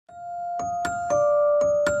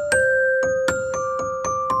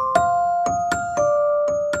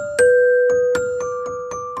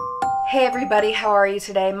Hey everybody, how are you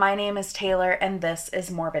today? My name is Taylor and this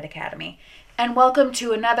is Morbid Academy. And welcome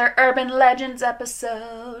to another Urban Legends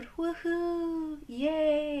episode. Woohoo!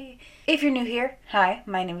 Yay! If you're new here, hi,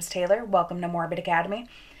 my name is Taylor. Welcome to Morbid Academy.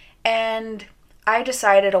 And I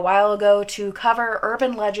decided a while ago to cover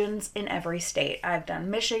urban legends in every state. I've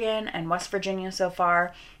done Michigan and West Virginia so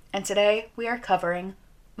far, and today we are covering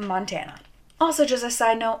Montana. Also, just a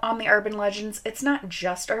side note on the urban legends, it's not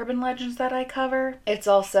just urban legends that I cover. It's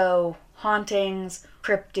also hauntings,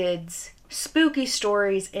 cryptids, spooky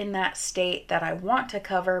stories in that state that I want to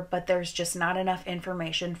cover, but there's just not enough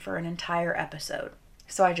information for an entire episode.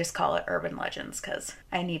 So I just call it urban legends because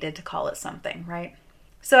I needed to call it something, right?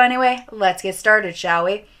 So anyway, let's get started, shall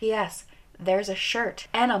we? Yes, there's a shirt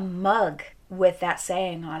and a mug with that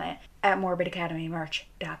saying on it at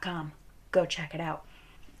morbidacademymerch.com. Go check it out.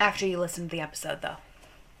 After you listen to the episode, though.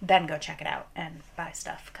 Then go check it out and buy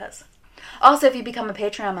stuff, because... Also, if you become a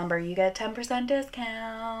Patreon member, you get a 10%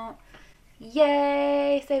 discount.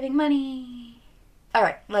 Yay! Saving money!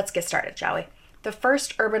 Alright, let's get started, shall we? The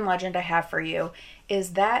first urban legend I have for you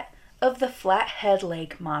is that of the Flathead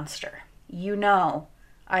Lake Monster. You know,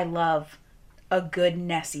 I love a good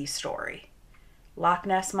Nessie story. Loch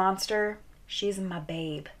Ness Monster, she's my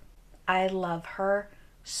babe. I love her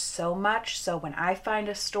so much, so when I find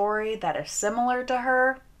a story that is similar to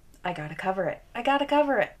her, I gotta cover it.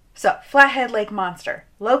 So, Flathead Lake Monster,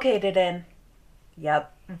 located in,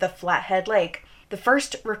 the Flathead Lake. The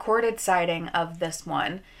first recorded sighting of this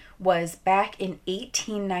one was back in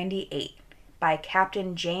 1898 by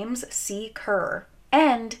Captain James C. Kerr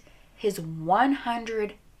and his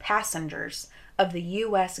 100 passengers of the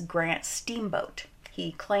U.S. Grant steamboat.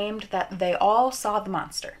 He claimed that they all saw the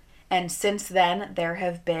monster. And since then, there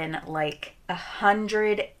have been like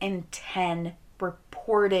 110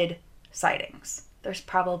 reported sightings. There's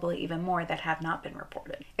probably even more that have not been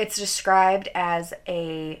reported. It's described as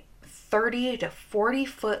a 30 to 40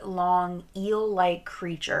 foot long eel-like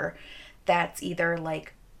creature that's either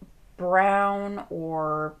like brown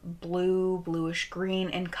or bluish green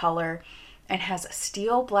in color and has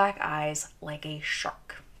steel black eyes like a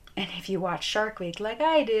shark. And if you watch Shark Week like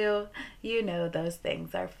I do, you know those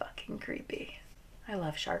things are fucking creepy. I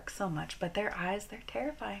love sharks so much, but their eyes, they're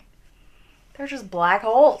terrifying. They're just black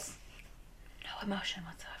holes. No emotion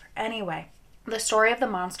whatsoever. Anyway, the story of the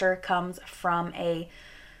monster comes from a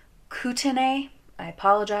Kootenai, I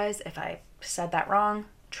apologize if I said that wrong,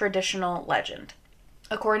 traditional legend.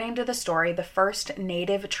 According to the story, the first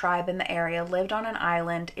native tribe in the area lived on an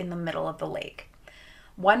island in the middle of the lake.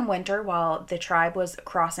 One winter, while the tribe was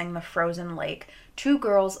crossing the frozen lake, two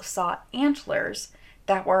girls saw antlers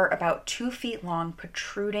that were about 2 feet long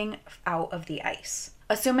protruding out of the ice.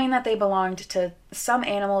 Assuming that they belonged to some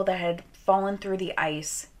animal that had fallen through the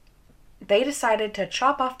ice, they decided to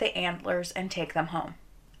chop off the antlers and take them home.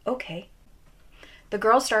 Okay. The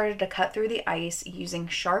girls started to cut through the ice using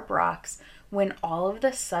sharp rocks when all of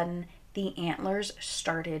a sudden the antlers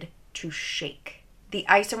started to shake. The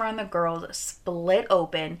ice around the girls split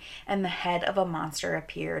open and the head of a monster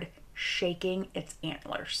appeared, shaking its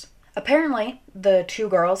antlers. Apparently, the two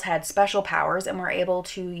girls had special powers and were able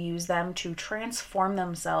to use them to transform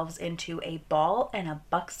themselves into a ball and a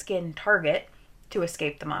buckskin target to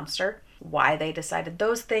escape the monster. Why they decided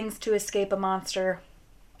those things to escape a monster,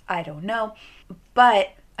 I don't know.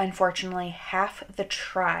 But unfortunately, half the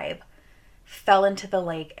tribe fell into the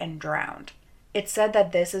lake and drowned. It's said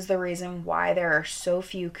that this is the reason why there are so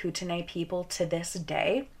few Kootenai people to this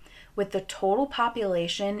day, with the total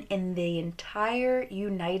population in the entire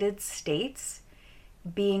United States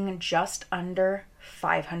being just under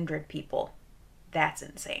 500 people. That's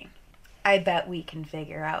insane. I bet we can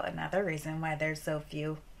figure out another reason why there's so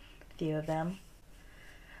few of them.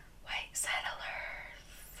 White settlers.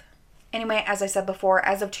 Anyway, as I said before,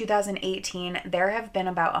 as of 2018, there have been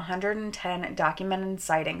about 110 documented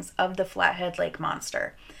sightings of the Flathead Lake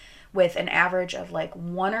Monster, with an average of like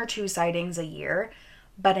 1 or 2 sightings a year.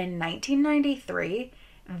 But in 1993,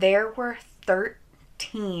 there were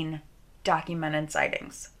 13 documented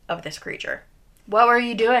sightings of this creature. What were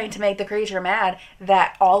you doing to make the creature mad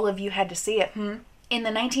that all of you had to see it? In the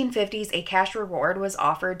 1950s, a cash reward was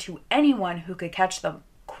offered to anyone who could catch the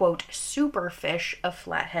quote, superfish of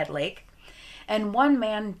Flathead Lake. And one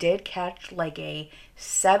man did catch like a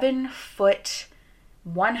 7-foot,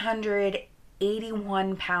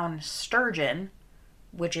 181-pound sturgeon,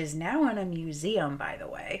 which is now in a museum, by the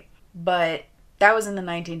way. But that was in the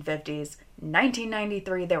 1950s.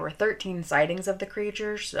 1993, there were 13 sightings of the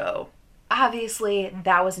creature, so obviously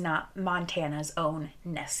that was not Montana's own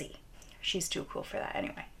Nessie. She's too cool for that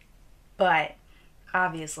anyway. But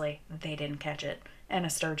obviously they didn't catch it. and a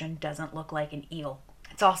sturgeon doesn't look like an eel.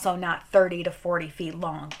 It's also not 30 to 40 feet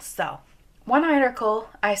long, so. One article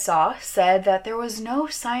I saw said that there was no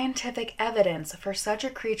scientific evidence for such a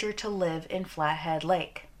creature to live in Flathead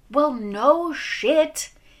Lake. Well, no shit.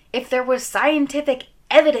 If there was scientific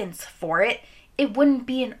evidence for it, it wouldn't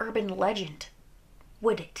be an urban legend,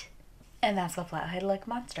 would it? And that's the Flathead Lake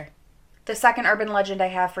Monster. The second urban legend I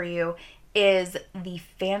have for you is the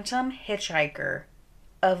Phantom Hitchhiker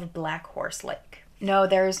of Black Horse Lake. No,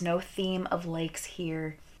 there is no theme of lakes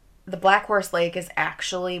here. The Black Horse Lake is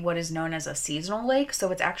actually what is known as a seasonal lake,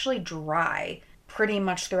 so it's actually dry pretty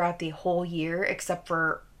much throughout the whole year except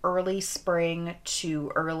for early spring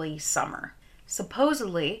to early summer.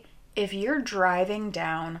 Supposedly, if you're driving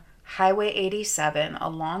down Highway 87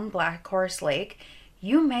 along Black Horse Lake,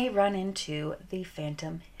 you may run into the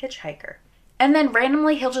Phantom Hitchhiker. And then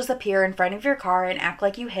randomly he'll just appear in front of your car and act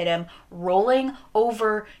like you hit him, rolling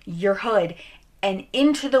over your hood and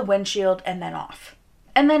into the windshield and then off.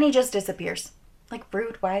 And then he just disappears. Like,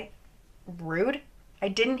 rude, why? Rude? I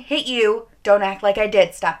didn't hit you. Don't act like I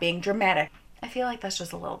did. Stop being dramatic. I feel like that's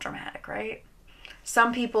just a little dramatic, right?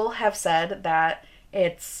 Some people have said that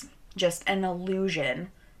it's just an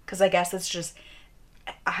illusion, because I guess it's just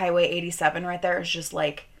Highway 87 right there is just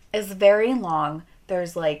like, it's very long.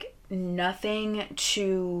 There's like nothing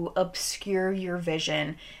to obscure your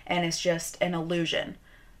vision, and it's just an illusion.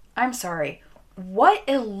 I'm sorry. What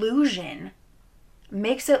illusion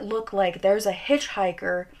makes it look like there's a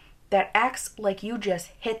hitchhiker that acts like you just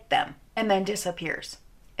hit them and then disappears?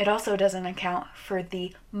 It also doesn't account for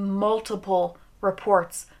the multiple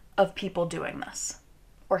reports of people doing this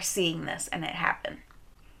or seeing this and it happen.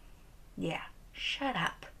 Yeah, shut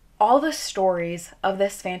up. All the stories of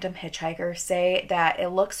this Phantom Hitchhiker say that it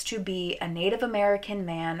looks to be a Native American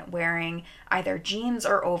man wearing either jeans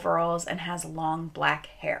or overalls and has long black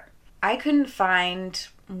hair. I couldn't find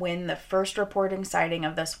when the first reporting sighting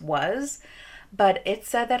of this was, but it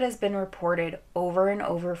said that has been reported over and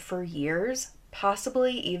over for years,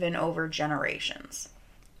 possibly even over generations.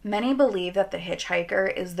 Many believe that the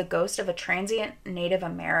hitchhiker is the ghost of a transient Native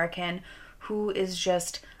American who is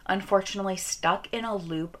just unfortunately stuck in a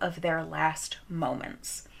loop of their last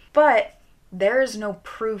moments. But there is no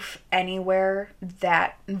proof anywhere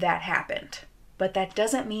that that happened. But that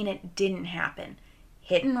doesn't mean it didn't happen.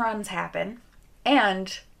 Hit and runs happen.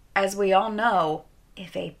 And as we all know,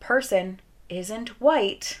 if a person isn't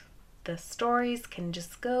white, the stories can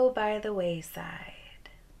just go by the wayside.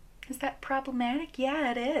 Is that problematic?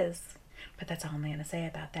 Yeah, it is. But that's all I'm going to say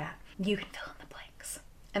about that. You can fill in the blanks.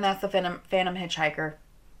 And that's the Phantom Hitchhiker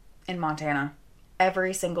in Montana.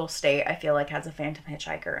 Every single state, I feel like, has a Phantom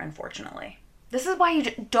Hitchhiker, unfortunately. This is why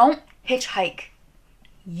you don't hitchhike.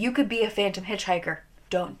 You could be a Phantom Hitchhiker.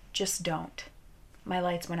 Just don't. My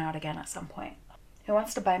lights went out again at some point. Who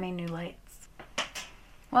wants to buy me new lights?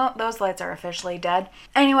 Well, those lights are officially dead.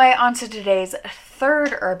 Anyway, on to today's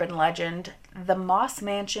third urban legend, the Moss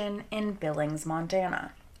Mansion in Billings,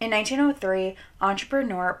 Montana. In 1903,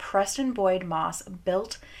 entrepreneur Preston Boyd Moss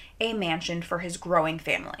built a mansion for his growing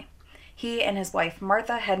family. He and his wife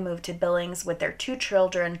Martha had moved to Billings with their 2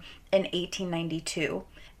 children in 1892,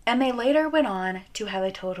 and they later went on to have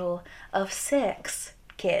a total of 6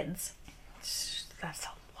 kids. That's a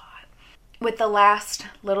lot. With the last,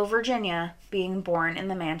 little Virginia, being born in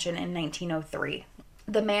the mansion in 1903.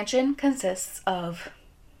 The mansion consists of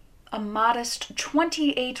a modest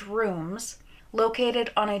 28 rooms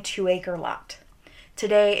located on a 2-acre lot.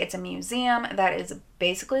 Today, it's a museum that is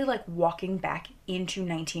basically like walking back into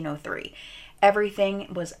 1903.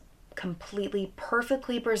 Everything was completely,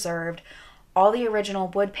 perfectly preserved. All the original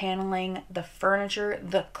wood paneling, the furniture,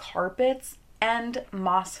 the carpets, and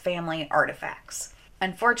Moss family artifacts.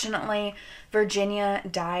 Unfortunately, Virginia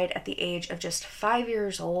died at the age of just 5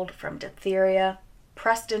 years old from diphtheria.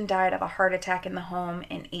 Preston died of a heart attack in the home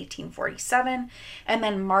in 1847, and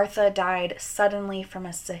then Martha died suddenly from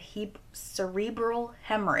a cerebral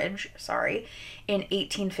hemorrhage, in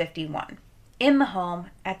 1851, in the home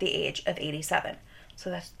at the age of 87. So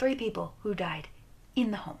that's 3 people who died in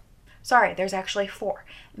the home. Sorry, there's actually 4.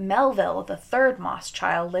 Melville, the third Moss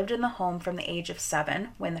child, lived in the home from the age of 7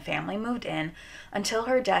 when the family moved in until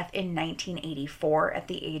her death in 1984 at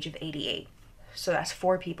the age of 88. So that's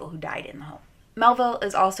 4 people who died in the home. Melville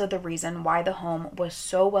is also the reason why the home was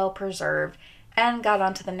so well preserved and got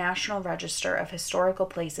onto the National Register of Historical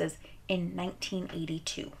Places in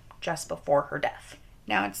 1982, just before her death.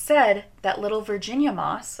 Now, it's said that little Virginia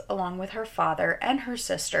Moss, along with her father and her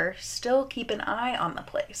sister, still keep an eye on the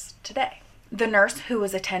place today. The nurse who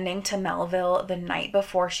was attending to Melville the night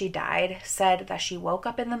before she died said that she woke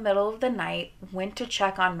up in the middle of the night, went to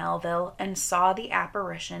check on Melville, and saw the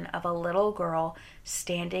apparition of a little girl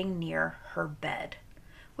standing near her bed.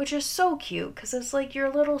 Which is so cute, because it's like your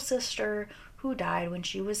little sister who died when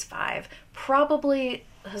she was 5 probably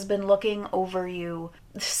has been looking over you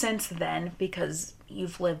since then, because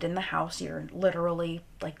you've lived in the house literally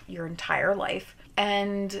like your entire life,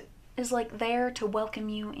 and is like there to welcome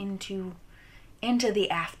you into the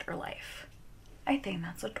afterlife. I think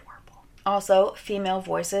that's adorable. Also, female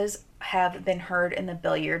voices have been heard in the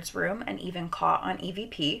billiards room and even caught on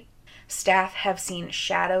EVP. Staff have seen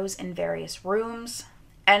shadows in various rooms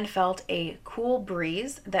and felt a cool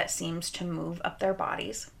breeze that seems to move up their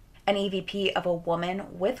bodies. An EVP of a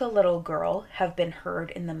woman with a little girl have been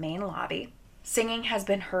heard in the main lobby. Singing has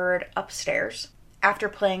been heard upstairs. After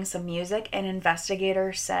playing some music, an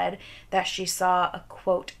investigator said that she saw a,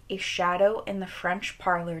 quote, a shadow in the French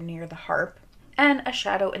parlor near the harp, and a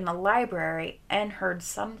shadow in the library, and heard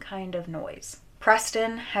some kind of noise.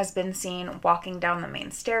 Preston has been seen walking down the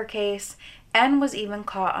main staircase, and was even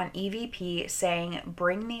caught on EVP saying,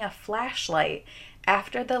 "Bring me a flashlight,"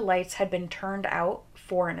 after the lights had been turned out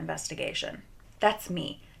for an investigation. That's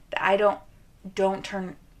me. I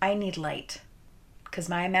need light. Because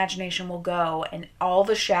my imagination will go and all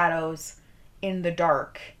the shadows in the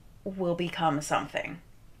dark will become something.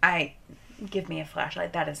 Give me a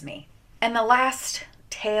flashlight. That is me. And the last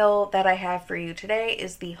tale that I have for you today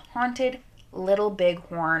is the haunted Little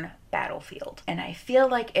Bighorn Battlefield. And I feel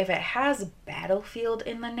like if it has battlefield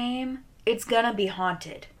in the name, it's gonna be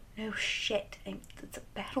haunted. No shit. It's a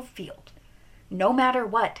battlefield. No matter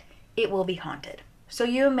what, it will be haunted. So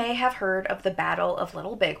you may have heard of the Battle of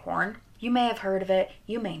Little Bighorn. You may have heard of it.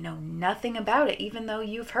 You may know nothing about it, even though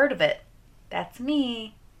you've heard of it. That's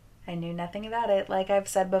me. I knew nothing about it. Like I've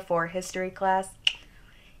said before, history class,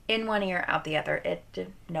 in one ear, out the other.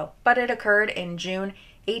 But it occurred in June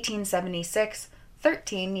 1876,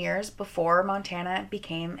 13 years before Montana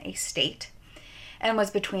became a state, and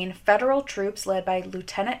was between federal troops led by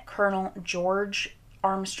Lieutenant Colonel George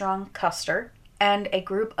Armstrong Custer and a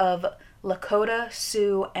group of Lakota,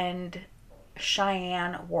 Sioux, and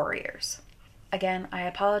Cheyenne warriors. Again, I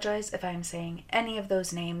apologize if I'm saying any of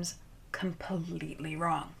those names completely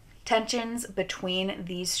wrong. Tensions between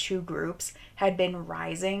these two groups had been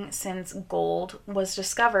rising since gold was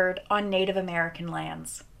discovered on Native American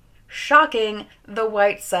lands. Shocking, the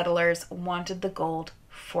white settlers wanted the gold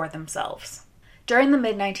for themselves. During the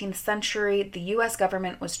mid-19th century, the U.S.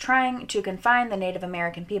 government was trying to confine the Native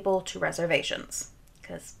American people to reservations,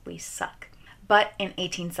 because we suck. But in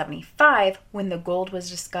 1875, when the gold was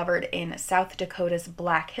discovered in South Dakota's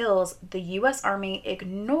Black Hills, the U.S. Army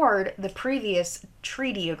ignored the previous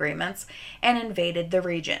treaty agreements and invaded the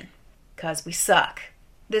region. Because we suck.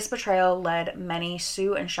 This betrayal led many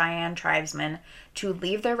Sioux and Cheyenne tribesmen to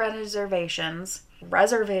leave their reservations,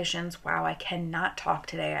 wow, I cannot talk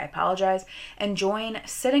today, I apologize, and join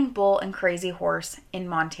Sitting Bull and Crazy Horse in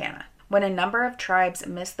Montana. When a number of tribes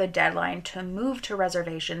missed the deadline to move to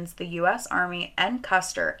reservations, the U.S. Army and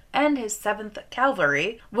Custer and his 7th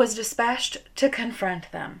Cavalry was dispatched to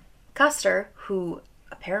confront them. Custer, who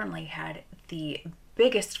apparently had the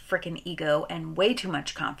biggest frickin' ego and way too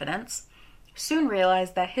much confidence, soon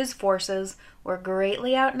realized that his forces were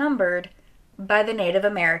greatly outnumbered by the Native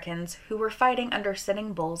Americans who were fighting under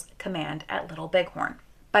Sitting Bull's command at Little Bighorn.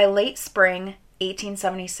 By late spring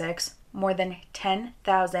 1876, more than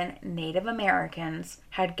 10,000 Native Americans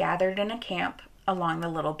had gathered in a camp along the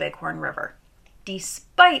Little Bighorn River,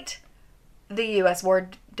 despite the U.S. War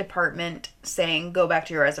Department saying, "Go back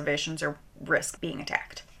to your reservations or risk being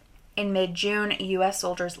attacked." In mid-June, U.S.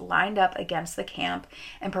 soldiers lined up against the camp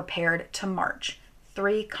and prepared to march,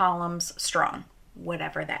 3 columns strong,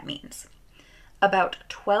 whatever that means. About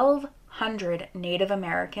 1,200 Native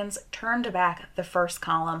Americans turned back the first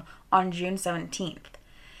column on June 17th.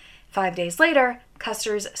 5 days later,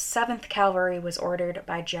 Custer's 7th Cavalry was ordered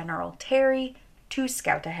by General Terry to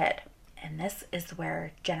scout ahead. And this is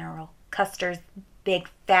where General Custer's big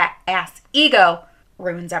fat ass ego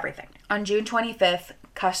ruins everything. On June 25th,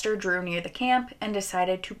 Custer drew near the camp and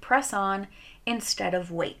decided to press on instead of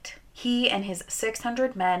wait. He and his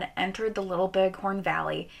 600 men entered the Little Bighorn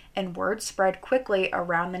Valley, and word spread quickly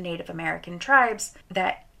around the Native American tribes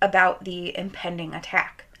about the impending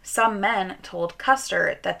attack. Some men told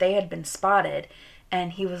Custer that they had been spotted,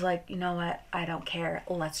 and he was like, "You know what? I don't care.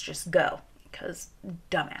 Let's just go." Because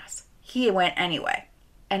dumbass. He went anyway.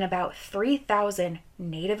 And about 3,000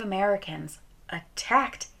 Native Americans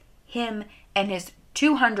attacked him and his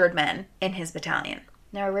 200 men in his battalion.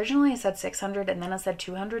 Now, originally it said 600 and then it said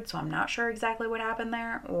 200, so I'm not sure exactly what happened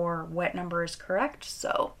there or what number is correct,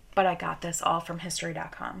 but I got this all from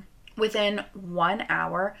history.com. Within 1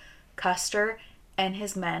 hour, Custer and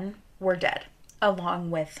his men were dead,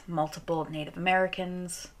 along with multiple Native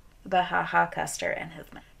Americans, Custer and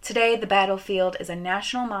his men. Today, the battlefield is a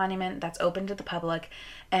national monument that's open to the public,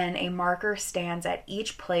 and a marker stands at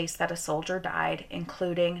each place that a soldier died,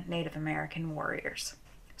 including Native American warriors.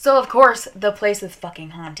 So, of course, the place is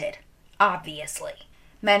fucking haunted. Obviously.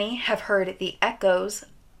 Many have heard the echoes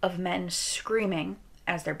of men screaming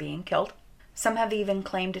as they're being killed. Some have even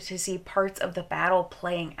claimed to see parts of the battle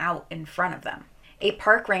playing out in front of them. A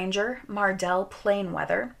park ranger, Mardell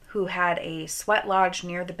Plainweather, who had a sweat lodge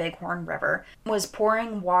near the Bighorn River, was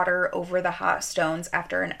pouring water over the hot stones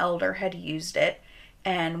after an elder had used it,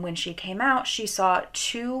 and when she came out, she saw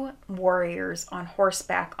 2 warriors on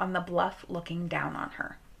horseback on the bluff looking down on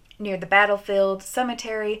her. Near the battlefield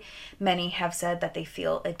cemetery, many have said that they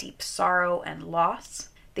feel a deep sorrow and loss.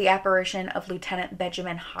 The apparition of Lieutenant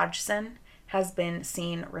Benjamin Hodgson has been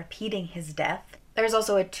seen repeating his death. There's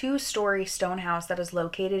also a 2-story stone house that is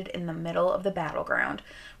located in the middle of the battleground,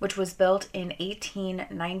 which was built in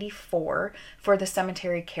 1894 for the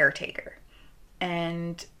cemetery caretaker.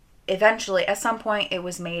 And eventually, at some point, it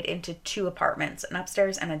was made into 2 apartments, an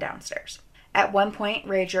upstairs and a downstairs. At one point,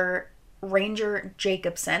 Ranger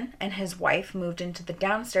Jacobson and his wife moved into the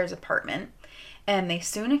downstairs apartment, and they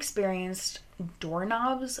soon experienced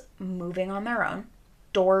doorknobs moving on their own,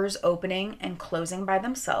 doors opening and closing by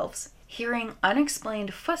themselves, hearing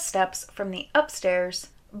unexplained footsteps from the upstairs,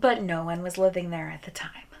 but no one was living there at the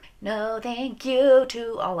time. No thank you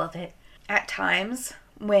to all of it. At times,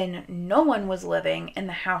 when no one was living in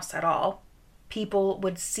the house at all, people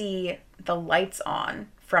would see the lights on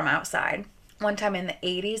from outside. One time in the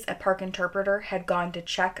 80s, a park interpreter had gone to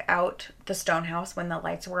check out the stone house when the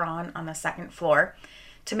lights were on the 2nd floor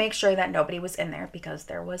to make sure that nobody was in there, because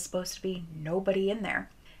there was supposed to be nobody in there.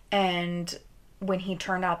 And when he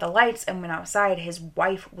turned out the lights and went outside, his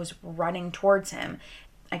wife was running towards him.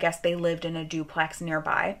 I guess they lived in a duplex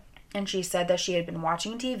nearby. And she said that she had been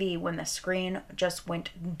watching TV when the screen just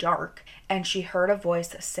went dark, and she heard a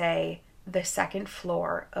voice say, "The 2nd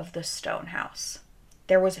floor of the stone house."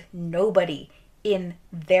 There was nobody in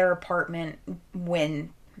their apartment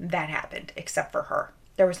when that happened, except for her.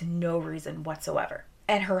 There was no reason whatsoever.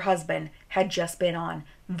 And her husband had just been on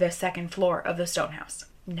the 2nd floor of the stone house.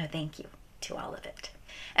 No thank you to all of it.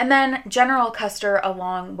 And then General Custer,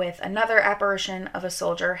 along with another apparition of a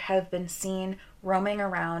soldier, have been seen roaming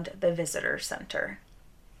around the visitor center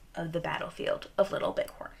of the battlefield of Little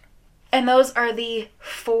Bighorn. And those are the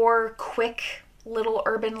 4 quick little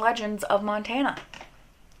urban legends of Montana.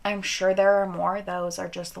 I'm sure there are more. Those are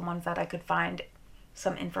just the ones that I could find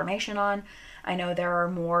some information on. I know there are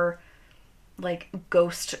more like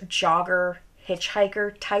ghost jogger,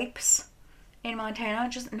 hitchhiker types in Montana.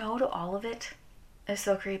 Just no to all of it. It's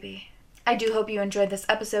so creepy. I do hope you enjoyed this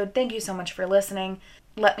episode. Thank you so much for listening.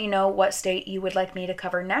 Let me know what state you would like me to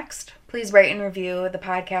cover next. Please rate and review the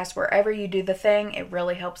podcast wherever you do the thing. It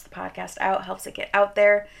really helps the podcast out, helps it get out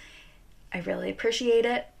there. I really appreciate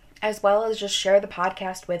it. As well as just share the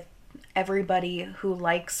podcast with everybody who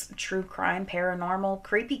likes true crime, paranormal,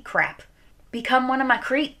 creepy crap. Become one of my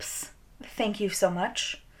creeps. Thank you so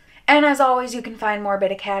much. And as always, you can find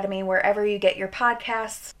Morbid Academy wherever you get your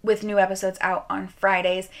podcasts, with new episodes out on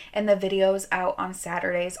Fridays and the videos out on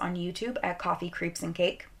Saturdays on YouTube at Coffee, Creeps, and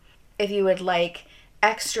Cake. If you would like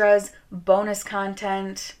extras, bonus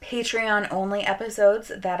content, Patreon-only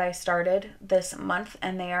episodes that I started this month,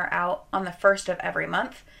 and they are out on the 1st of every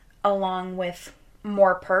month, along with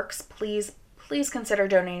more perks, please consider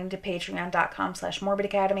donating to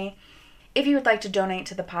patreon.com/morbidacademy. If you would like to donate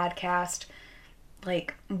to the podcast,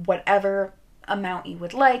 like whatever amount you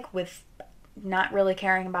would like, with not really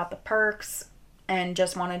caring about the perks and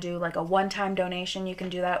just want to do like a one-time donation, you can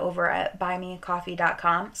do that over at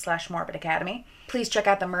buymeacoffee.com/morbidacademy. Please check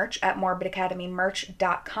out the merch at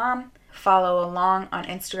morbidacademymerch.com. Follow along on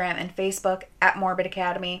Instagram and Facebook at Morbid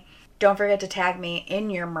Academy. Don't forget to tag me in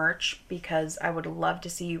your merch, because I would love to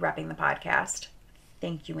see you repping the podcast.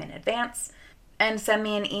 Thank you in advance. And send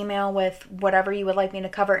me an email with whatever you would like me to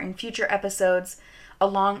cover in future episodes,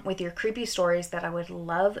 along with your creepy stories that I would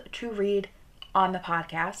love to read on the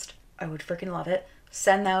podcast. I would freaking love it.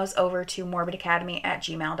 Send those over to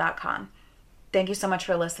morbidacademy@gmail.com. Thank you so much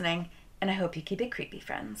for listening, and I hope you keep it creepy,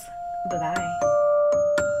 friends. Bye-bye.